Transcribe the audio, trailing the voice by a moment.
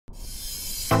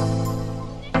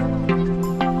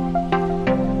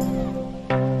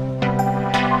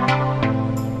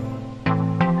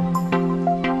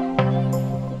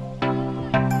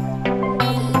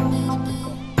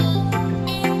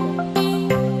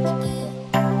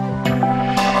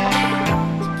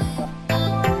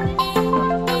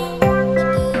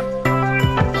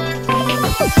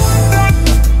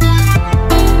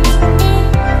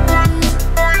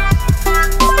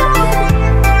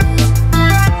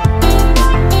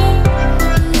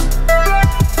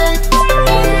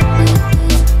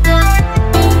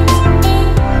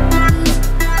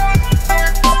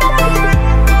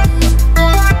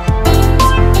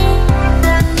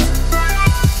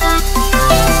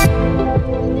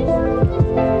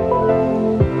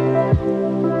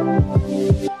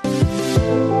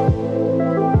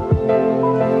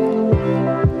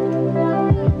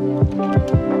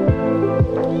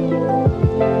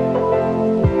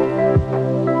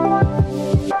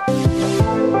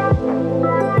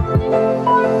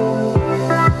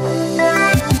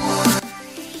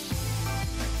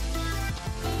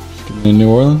In New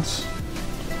Orleans.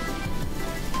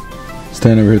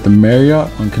 Staying over here at the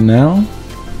Marriott on Canal.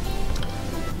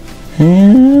 And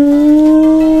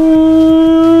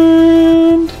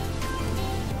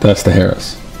that's the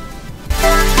Harrah's.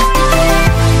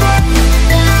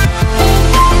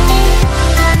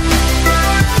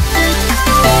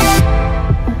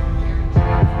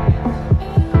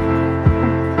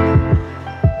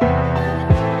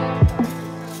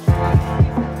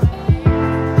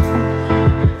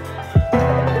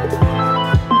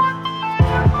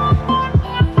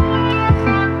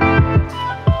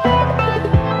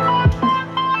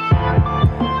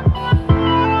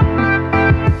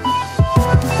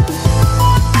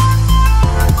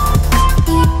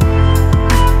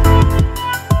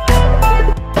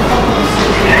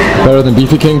 Better than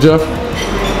Beefy King, Jeff?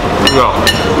 No.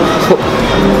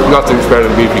 Nothing's better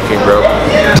than Beefy King, bro.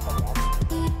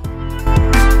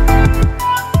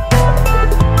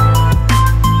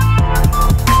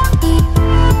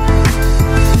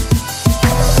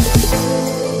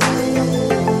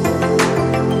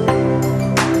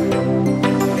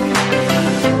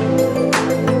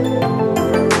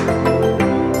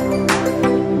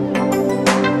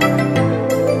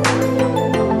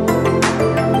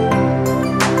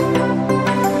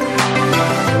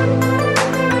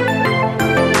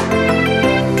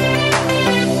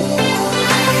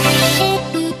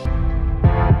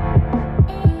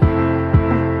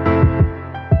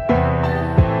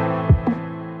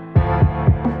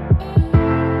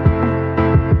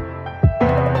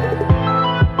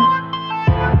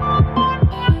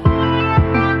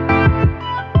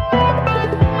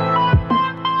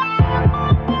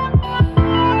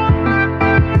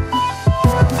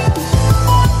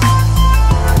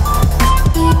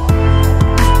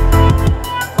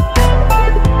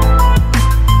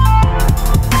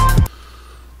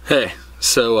 Hey,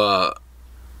 so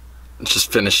just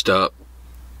finished up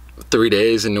 3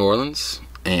 days in New Orleans,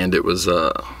 and it was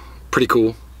pretty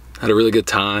cool. Had a really good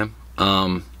time.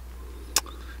 Got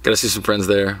to see some friends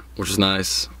there, which was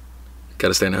nice. Got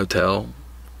to stay in a hotel.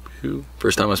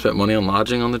 First time I spent money on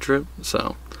lodging on the trip,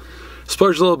 so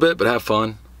splurged a little bit, but have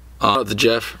fun. To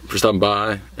Jeff for stopping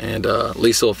by, and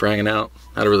Liesl for hanging out.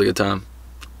 Had a really good time.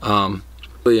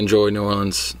 Really enjoyed New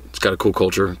Orleans. It's got a cool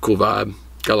culture, cool vibe.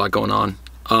 Got a lot going on.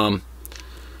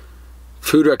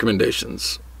 Food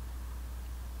recommendations.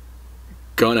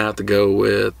 Gonna have to go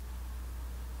with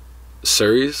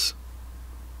Surrey's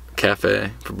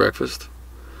Cafe for breakfast.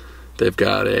 They've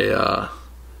got a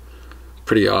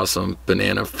pretty awesome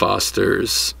banana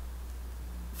Foster's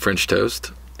French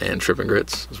toast and shrimp and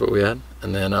grits is what we had.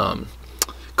 And then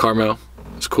Carmo,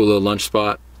 it's a cool little lunch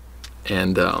spot.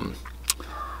 And kind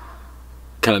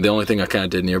of the only thing I kind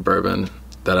of did near Bourbon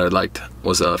that I liked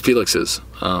was Felix's.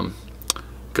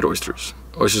 Good oysters.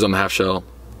 Oysters on the half shell,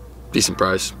 decent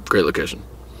price, great location.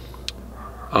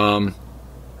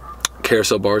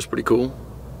 Carousel Bar is pretty cool.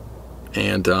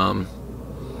 And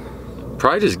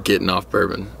probably just getting off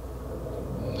Bourbon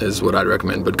is what I'd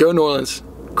recommend. But go to New Orleans,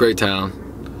 great town.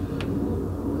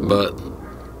 But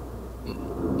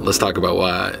let's talk about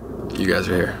why you guys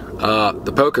are here.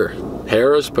 The poker,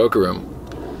 Harrah's Poker Room.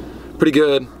 Pretty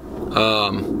good.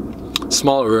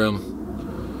 Smaller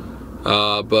room,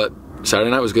 but Saturday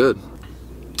night was good.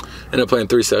 Ended up playing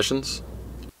 3 sessions.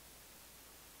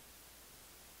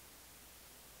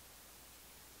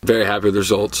 Very happy with the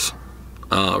results.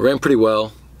 Ran pretty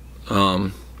well.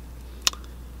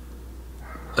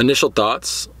 Initial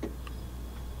thoughts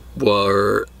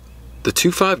were the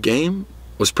 2-5 game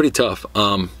was pretty tough.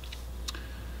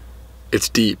 It's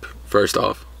deep, first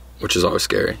off, which is always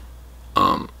scary.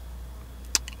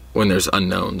 When there's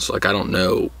unknowns, like I don't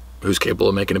know who's capable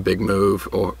of making a big move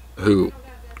or who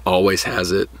always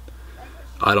has it.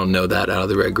 I don't know that out of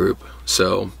the red group,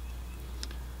 so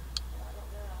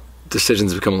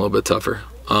decisions become a little bit tougher.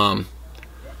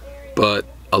 But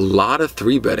a lot of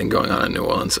 3-betting going on in New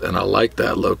Orleans, and I like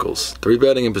that. Locals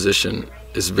 3-betting in position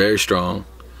is very strong,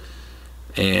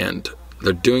 and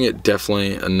they're doing it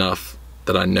definitely enough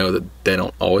that I know that they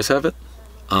don't always have it,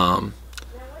 and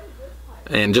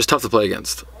just tough to play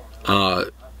against.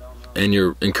 And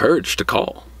you're encouraged to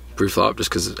call pre-flop just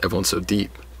because everyone's so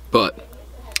deep. But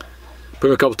put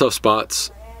in a couple tough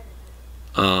spots.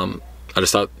 I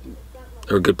just thought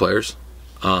they were good players.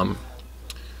 A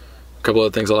couple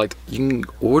other things I liked. You can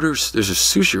order. There's a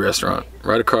sushi restaurant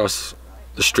right across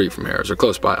the street from here, or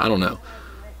close by. I don't know,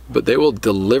 but they will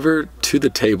deliver to the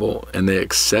table and they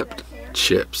accept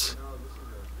chips.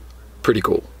 Pretty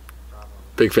cool.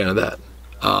 Big fan of that.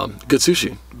 Good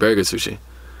sushi. Very good sushi.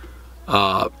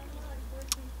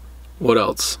 What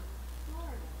else?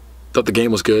 Thought the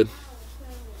game was good.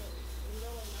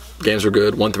 Games were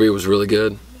good. 1-3 was really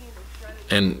good.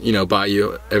 And, you know,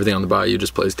 Bayou, everything on the Bayou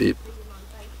just plays deep.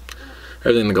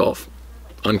 Everything in the golf.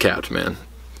 Uncapped, man.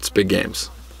 It's big games.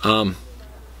 But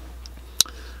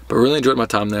really enjoyed my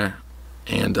time there.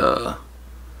 And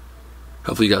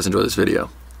hopefully you guys enjoy this video.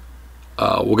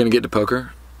 We're going to get to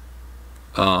poker.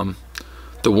 The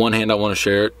one hand I want to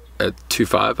share it at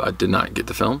 2-5, I did not get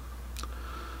to film.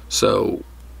 So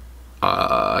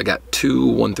I got 2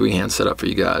 1-3 hands set up for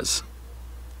you guys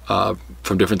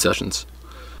from different sessions.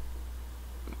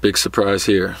 Big surprise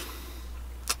here.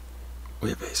 We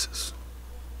have aces.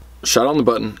 Shot on the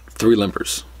button, 3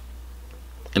 limpers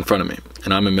in front of me,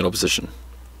 and I'm in middle position.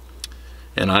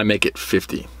 And I make it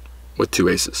 50 with 2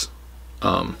 aces.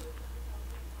 The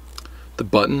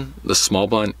button, the small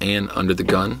blind, and under the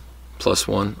gun,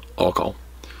 +1, all call.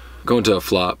 Going to a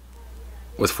flop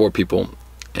with 4 people,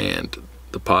 and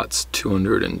the pot's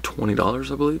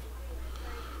 $220, I believe.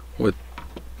 With,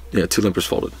 yeah, 2 limpers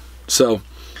folded. So,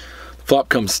 flop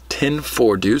comes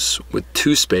 10-4 deuce with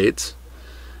 2 spades,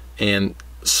 and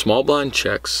small blind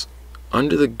checks,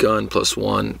 under the gun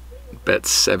 +1, bet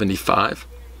 75.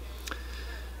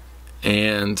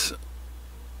 And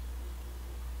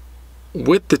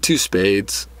with the 2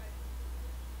 spades,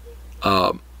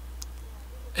 and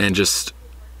just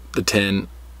the 10,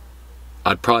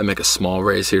 I'd probably make a small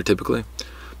raise here typically,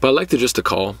 but I like to just to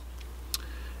call,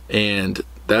 and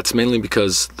that's mainly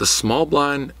because the small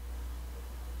blind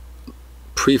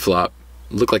pre-flop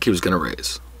looked like he was gonna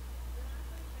raise,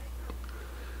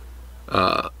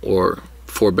 or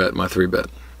 4-bet my 3-bet,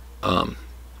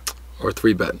 or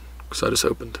 3-bet because I just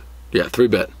opened. Yeah,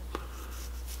 3-bet.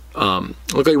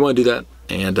 Looked like he wanted to do that,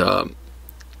 and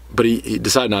but he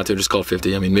decided not to, just called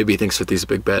 50. I mean, maybe he thinks 50 is a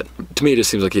big bet. To me, it just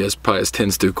seems like he probably has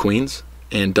 10s through queens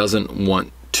and doesn't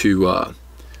want to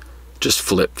just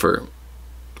flip for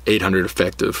 800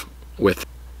 effective with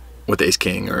ace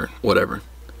king or whatever,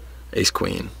 ace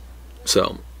queen.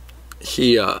 So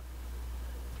he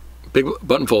big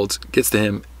button folds, gets to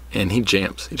him, and he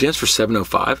jams. He jams for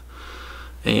 705,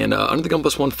 and under the gun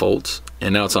 +1 folds,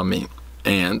 and now it's on me.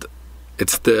 And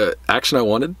it's the action I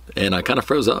wanted, and I kind of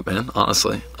froze up, man,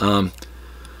 honestly.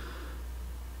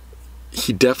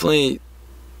 He definitely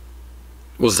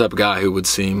was the type of guy who would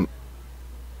seem,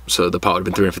 so the pot would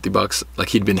have been $350, like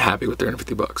he'd been happy with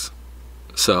 $350.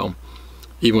 So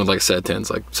even with, like I said, 10s,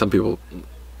 like some people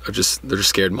are just, they're just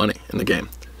scared money in the game.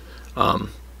 And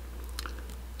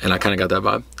I kind of got that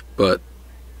vibe, but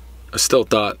I still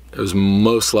thought it was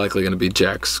most likely going to be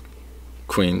jacks,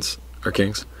 queens, or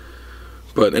kings.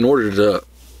 But in order to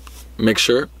make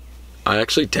sure, I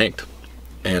actually tanked,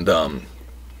 and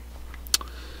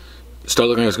started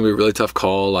looking like it was gonna be a really tough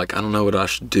call. Like, I don't know what I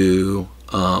should do,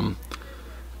 and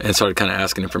started kind of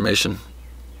asking information.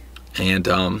 And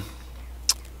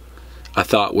I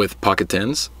thought with pocket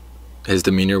 10s, his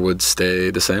demeanor would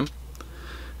stay the same,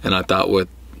 and I thought with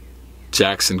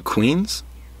jacks and queens,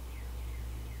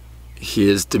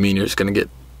 his demeanor is gonna get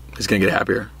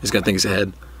happier. He's gonna think he's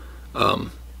ahead.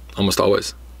 Almost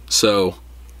always. So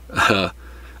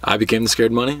I became the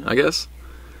scared money, I guess,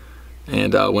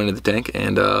 and went into the tank,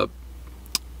 and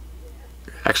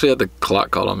actually had the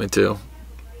clock called on me too.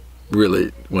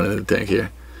 Really went into the tank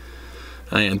here,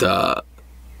 and kind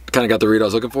of got the read I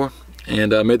was looking for,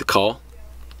 and made the call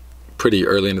pretty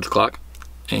early into the clock,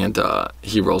 and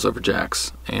he rolls over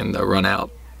jacks and run out,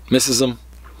 misses him.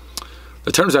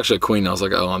 The turn was actually a queen. I was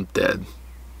like, oh, I'm dead.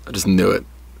 I just knew it.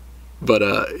 But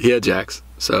he had jacks,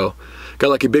 so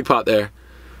got lucky. Big pot there.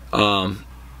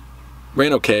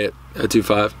 Ran okay at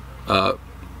 2-5.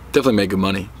 Definitely made good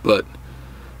money, but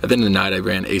at the end of the night I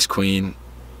ran ace queen.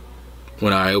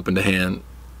 When I opened a hand,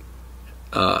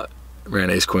 ran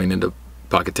ace queen into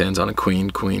pocket 10s on a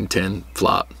queen 10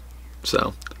 flop.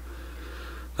 So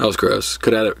that was gross.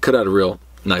 Could have had a real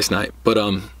nice night. But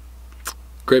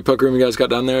great poker room you guys got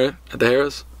down there at the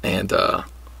Harrah's, and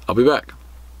I'll be back.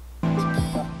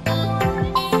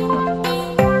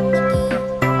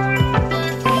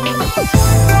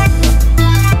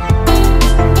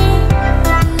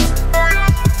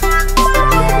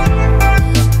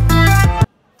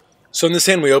 So in this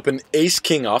hand we open ace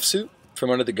king offsuit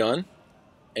from under the gun,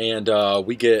 and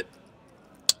we get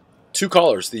 2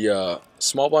 callers, the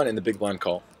small blind and the big blind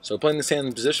call. So playing this hand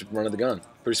in position from under the gun,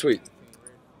 pretty sweet.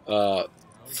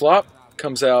 Flop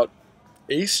comes out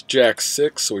ace jack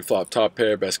 6, so we flop top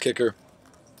pair, best kicker,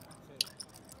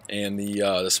 and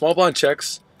the small blind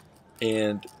checks,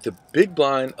 and the big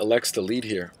blind elects to lead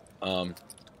here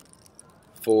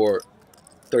for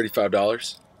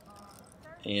 $35,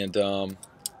 and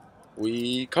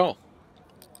we call.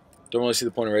 Don't really see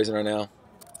the point of raising right now.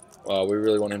 We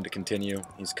really want him to continue.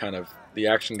 He's kind of the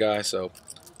action guy, so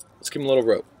let's give him a little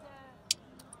rope.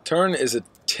 Turn is a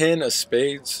 10 of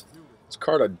spades. It's a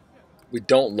card we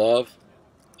don't love.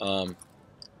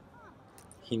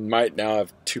 He might now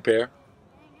have 2 pair,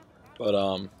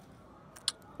 but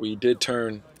we did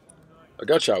turn a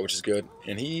gut shot, which is good,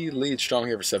 and he leads strong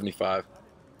here for 75.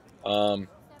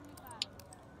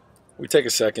 We take a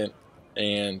second,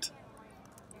 and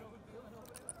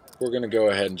we're going to go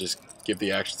ahead and just give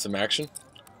the action some action,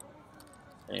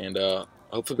 and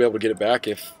hopefully be able to get it back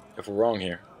if we're wrong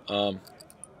here.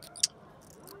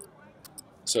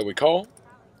 So we call,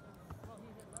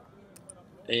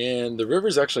 and the river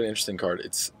is actually an interesting card.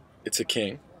 It's a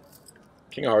king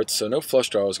of hearts, so no flush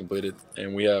draw was completed,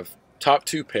 and we have top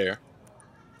 2 pair,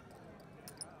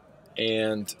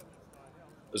 and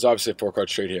there's obviously a 4-card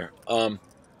straight here.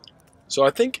 So I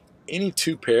think any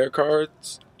 2 pair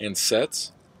cards and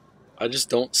sets, I just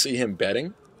don't see him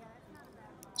betting.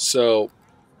 So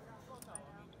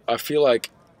I feel like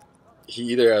he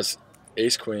either has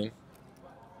ace queen,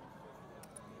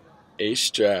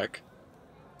 ace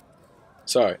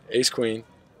queen,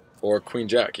 or queen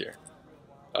jack here.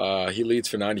 He leads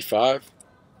for 95.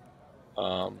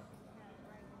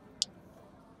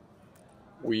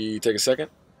 We take a second,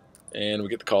 and we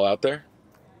get the call out there.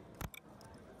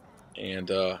 And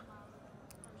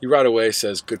he right away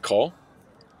says, good call.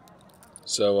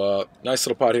 So nice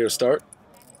little pot here to start.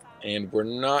 And we're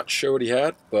not sure what he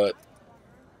had, but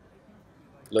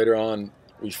later on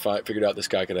we figured out this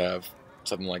guy could have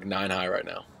something like 9 high right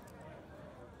now.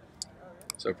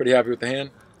 So pretty happy with the hand.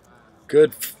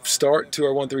 Good start to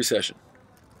our 1-3 session.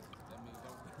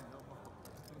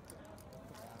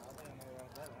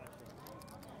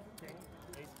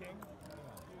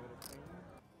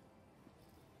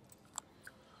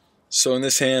 So in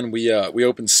this hand, we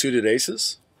opened suited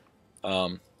aces.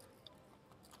 From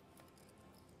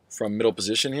middle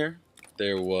position here,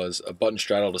 there was a button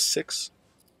straddle to 6,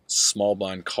 small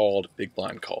blind called, big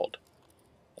blind called,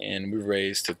 and we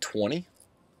raised to 20.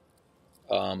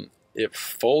 It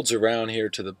folds around here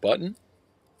to the button,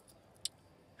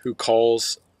 who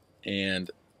calls, and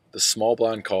the small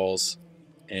blind calls,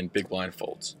 and big blind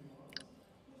folds.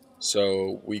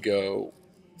 So we go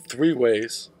 3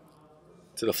 ways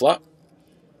to the flop,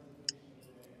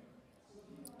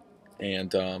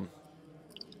 and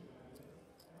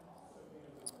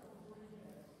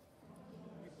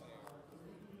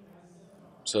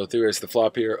so 3 ways to the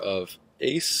flop here of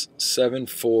ace, 7,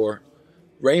 4,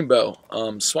 rainbow.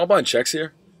 Small blind checks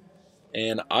here,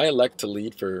 and I elect to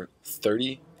lead for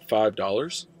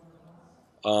 $35.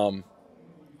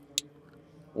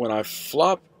 When I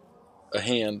flop a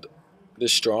hand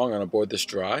this strong on a board this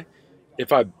dry,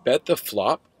 if I bet the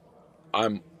flop,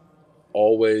 I'm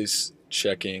always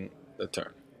checking the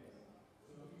turn.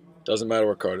 Doesn't matter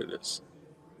what card it is.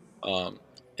 And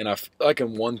I feel like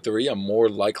in 1-3, I'm more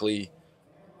likely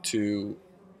to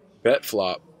bet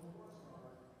flop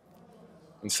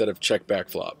instead of check back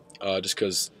flop, just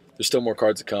because there's still more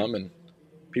cards to come, and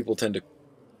people tend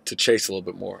to chase a little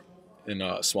bit more in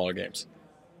smaller games.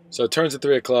 So it turns to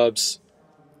 3 of clubs,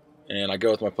 and I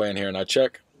go with my plan here, and I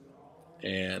check,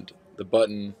 and the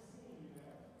button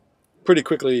pretty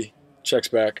quickly checks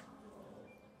back.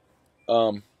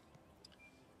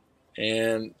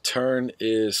 And turn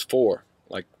is 4.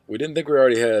 Like, we didn't think we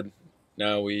already had.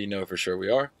 Now we know for sure we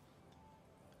are.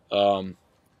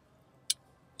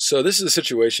 So this is a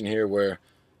situation here where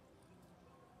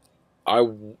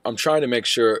I'm trying to make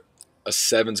sure a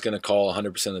 7's going to call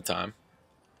 100% of the time.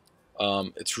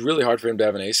 It's really hard for him to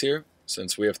have an ace here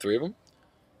since we have 3 of them.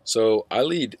 So I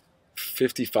lead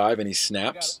 55 and he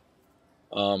snaps.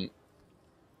 The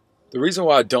reason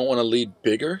why I don't want to lead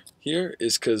bigger here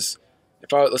is because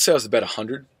let's say I was to bet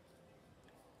 100,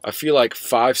 I feel like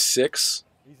 5, 6,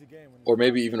 or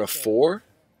maybe even a 4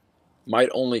 might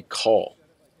only call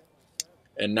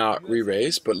and not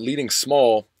re-raise. But leading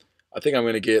small, I think I'm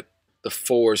going to get the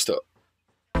 4s to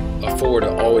a 4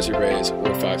 to always re-raise,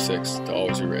 or 5, 6 to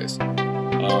always re-raise,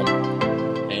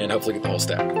 and hopefully get the whole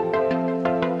stack.